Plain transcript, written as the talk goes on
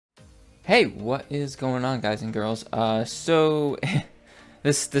Hey, what is going on, guys and girls? So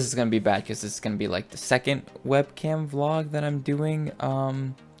this is gonna be bad because this is gonna be like the second webcam vlog that I'm doing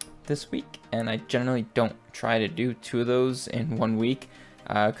this week, and I generally don't try to do two of those in 1 week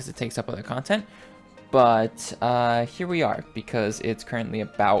because it takes up other content. But here we are because it's currently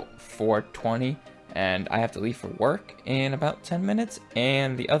about 4:20 and I have to leave for work in about 10 minutes,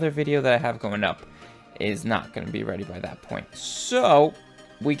 and the other video that I have going up is not going to be ready by that point. So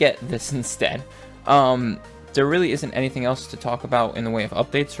we get this instead. There really isn't anything else to talk about in the way of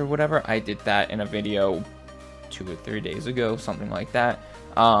updates or whatever. I did that in a video 2 or 3 days ago, something like that.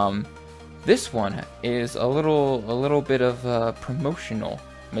 This one is a little bit of promotional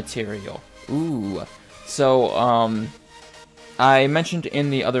material. Ooh. So I mentioned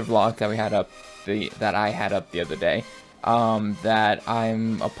in the other vlog that we had up that I had up the other day that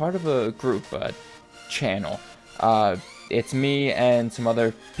I'm a part of a group channel. It's me and some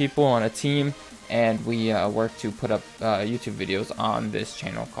other people on a team, and we work to put up YouTube videos on this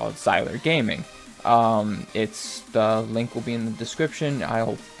channel called Xyler Gaming. The link will be in the description.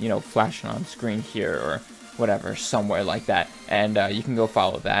 I'll flash it on screen here or whatever, somewhere like that, and you can go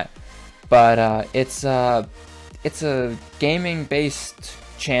follow that. But it's a gaming based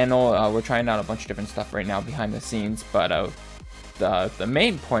channel. We're trying out a bunch of different stuff right now behind the scenes, but the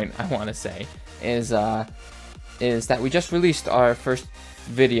main point I want to say is that we just released our first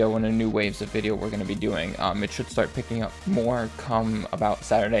video in a new waves of video we're going to be doing. It should start picking up more come about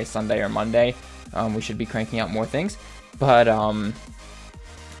Saturday, Sunday, or Monday. We should be cranking out more things, but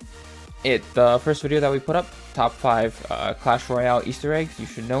the first video that we put up, top 5 Clash Royale Easter eggs you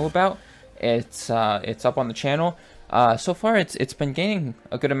should know about. It's up on the channel. So far it's been gaining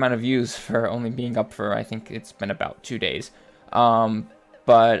a good amount of views for only being up for, I think it's been about 2 days.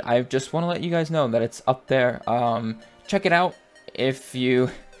 But I just want to let you guys know that it's up there. Check it out if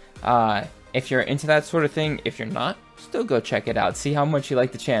you're into that sort of thing. If you're not, still go check it out. See how much you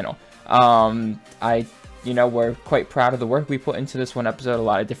like the channel. We're quite proud of the work we put into this one episode. A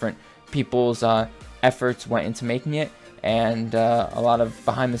lot of different people's efforts went into making it, and a lot of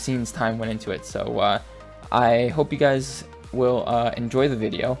behind the scenes time went into it. So I hope you guys will enjoy the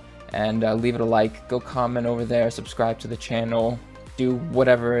video, and leave it a like, go comment over there, subscribe to the channel, do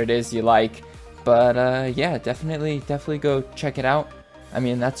whatever it is you like. But yeah, definitely go check it out. I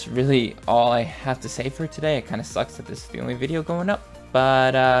mean, that's really all I have to say for today. It kind of sucks that this is the only video going up,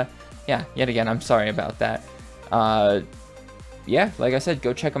 but yeah, yet again, I'm sorry about that. Yeah, like I said,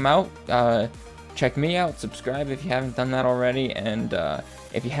 go check them out. Check me out, subscribe if you haven't done that already, and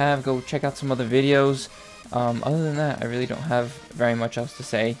if you have, go check out some other videos. Other than that, I really don't have very much else to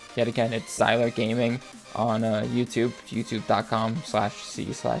say. Yet again, it's Xyler Gaming on YouTube,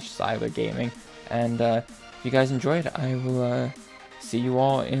 youtube.com/c/Xyler Gaming. And if you guys enjoyed, I will see you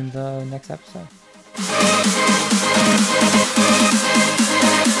all in the next episode.